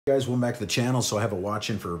Guys, welcome back to the channel. So I have a watch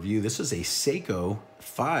in for review. This is a Seiko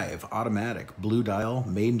 5 automatic blue dial,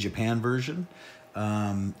 made in Japan version.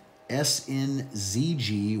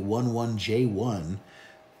 SNZG11J1.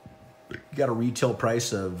 Got a retail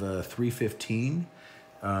price of $315.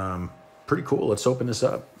 Pretty cool. Let's open this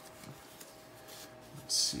up.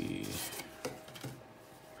 Let's see.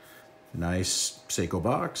 Nice Seiko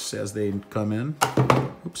box as they come in.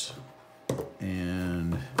 Oops.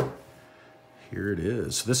 And here it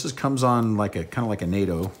is. So this comes on like a kind of like a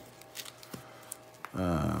NATO.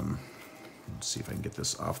 Let's see if I can get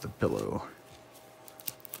this off the pillow.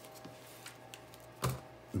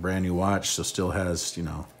 Brand new watch, so still has, you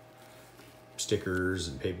know, stickers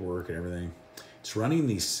and paperwork and everything. It's running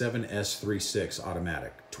the 7S36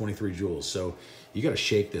 automatic, 23 joules. So you got to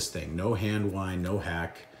shake this thing. No hand wind, no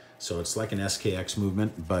hack. So it's like an SKX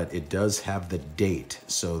movement, but it does have the date.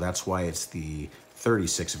 So that's why it's the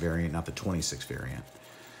 36 variant, not the 26 variant.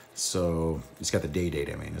 So it's got the day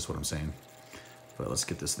date, I mean, is what I'm saying. But let's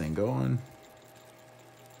get this thing going.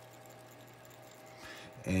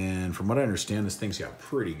 And from what I understand, this thing's got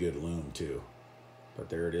pretty good lume too.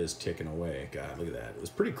 But there it is ticking away. God, look at that.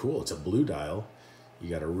 It's pretty cool. It's a blue dial.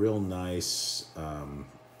 You got a real nice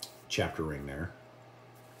chapter ring there.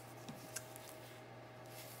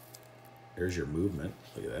 There's your movement.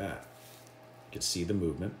 Look at that. You can see the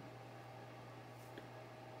movement.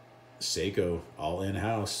 Seiko, all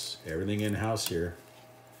in-house. Everything in-house here.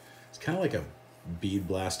 It's kind of like a bead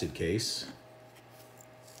blasted case.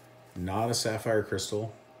 Not a sapphire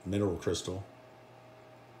crystal, mineral crystal.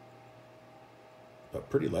 But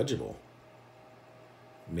pretty legible.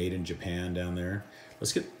 Made in Japan down there.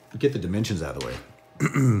 Let's get the dimensions out of the way.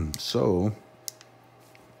 So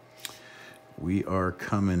we are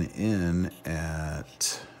coming in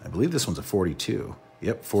at, I believe this one's a 42.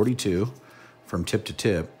 Yep, 42 from tip to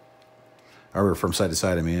tip. Or from side to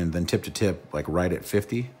side, I mean, and then tip to tip, like right at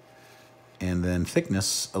 50. And then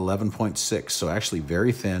thickness, 11.6. So actually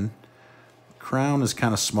very thin. Crown is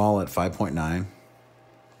kind of small at 5.9.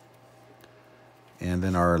 And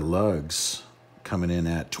then our lugs coming in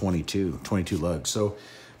at 22 lugs. So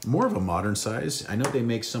more of a modern size. I know they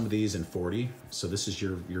make some of these in 40. So this is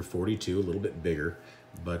your 42, a little bit bigger.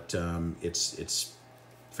 But it's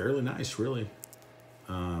fairly nice, really.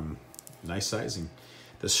 Nice sizing.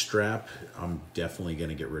 The strap, I'm definitely going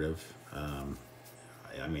to get rid of. I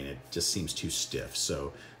mean, it just seems too stiff.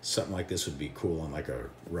 So something like this would be cool on like a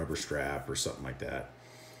rubber strap or something like that.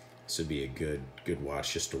 This would be a good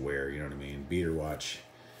watch just to wear, you know what I mean? Beater watch.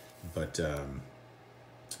 But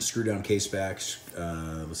screw down case back.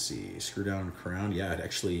 Let's see, screw down crown. Yeah,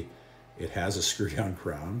 it has a screw down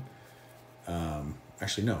crown.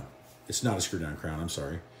 Actually, no, it's not a screw down crown. I'm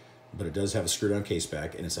sorry. But it does have a screw down case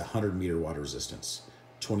back, and it's 100 meter water resistance.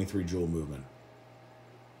 23 joule movement,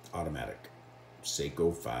 automatic,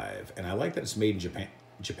 Seiko 5. And I like that it's made in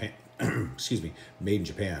Japan, excuse me, made in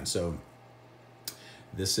Japan. So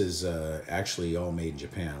this is actually all made in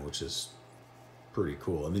Japan, which is pretty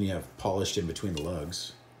cool. And then you have polished in between the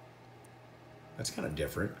lugs. That's kind of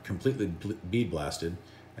different, completely bead blasted,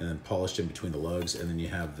 and then polished in between the lugs. And then you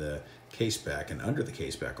have the case back and under the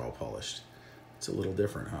case back all polished. It's a little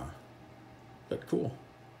different, huh? But cool.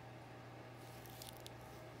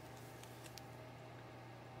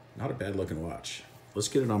 Not a bad looking watch. Let's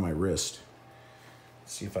get it on my wrist.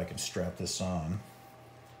 See if I can strap this on.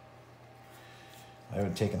 I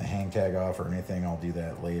haven't taken the hang tag off or anything. I'll do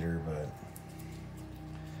that later, but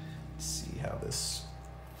let's see how this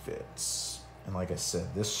fits. And like I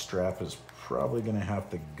said, this strap is probably gonna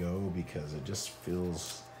have to go because it just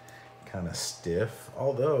feels kind of stiff.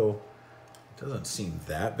 Although it doesn't seem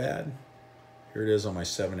that bad. Here it is on my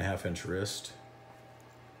 7.5-inch wrist.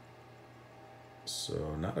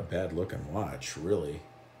 So not a bad looking watch, really.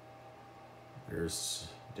 There's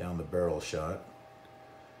down the barrel shot.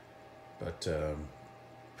 But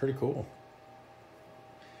pretty cool.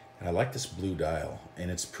 And I like this blue dial, and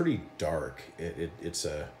it's pretty dark. It's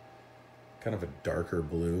a kind of a darker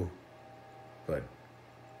blue, but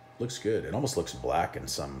looks good. It almost looks black in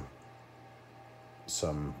some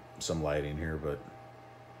lighting here, but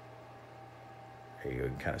here you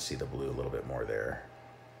can kind of see the blue a little bit more there.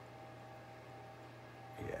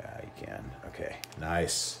 Yeah, you can. Okay,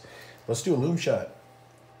 nice. Let's do a lume shot.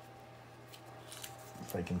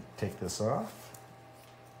 If I can take this off.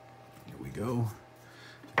 Here we go.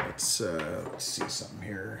 Let's see something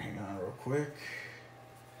here. Hang on real quick.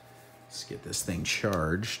 Let's get this thing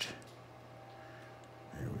charged.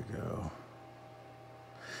 There we go.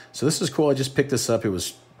 So this is cool. I just picked this up. It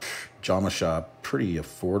was Jama Shop, pretty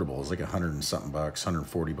affordable. It was like $100 and something bucks,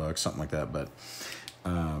 $140, something like that. But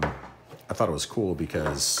I thought it was cool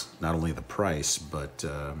because not only the price, but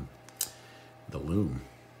the lume.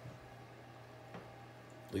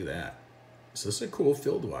 Look at that. So this is a cool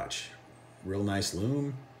field watch. Real nice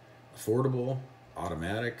lume, affordable,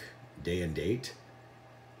 automatic, day and date.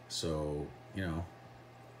 So, you know,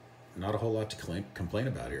 not a whole lot to complain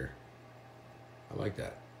about here. I like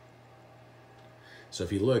that. So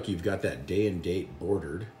if you look, you've got that day and date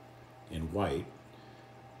bordered in white.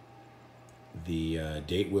 The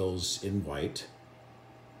date wheels in white.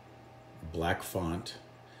 Black font.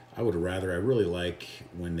 I really like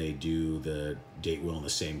when they do the date wheel in the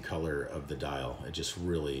same color of the dial. It just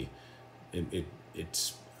really,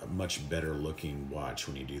 it's a much better looking watch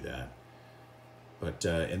when you do that. But,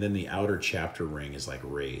 and then the outer chapter ring is like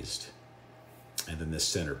raised. And then this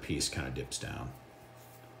center piece kind of dips down.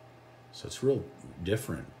 So it's real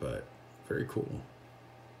different, but very cool.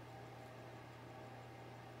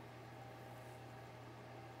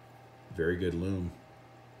 Very good lume.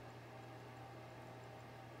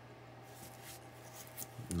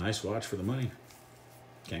 Nice watch for the money.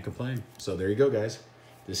 Can't complain. So there you go, guys.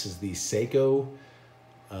 This is the Seiko,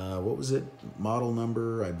 what was it? Model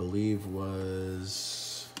number, I believe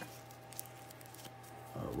was,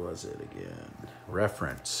 what was it again?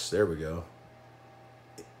 Reference, there we go.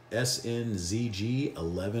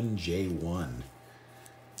 SNZG11J1,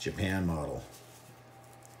 Japan model.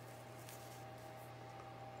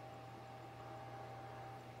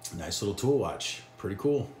 Nice little tool watch, pretty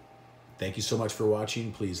cool. Thank you so much for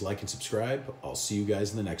watching. Please like and subscribe. I'll see you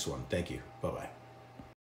guys in the next one. Thank you. Bye-bye.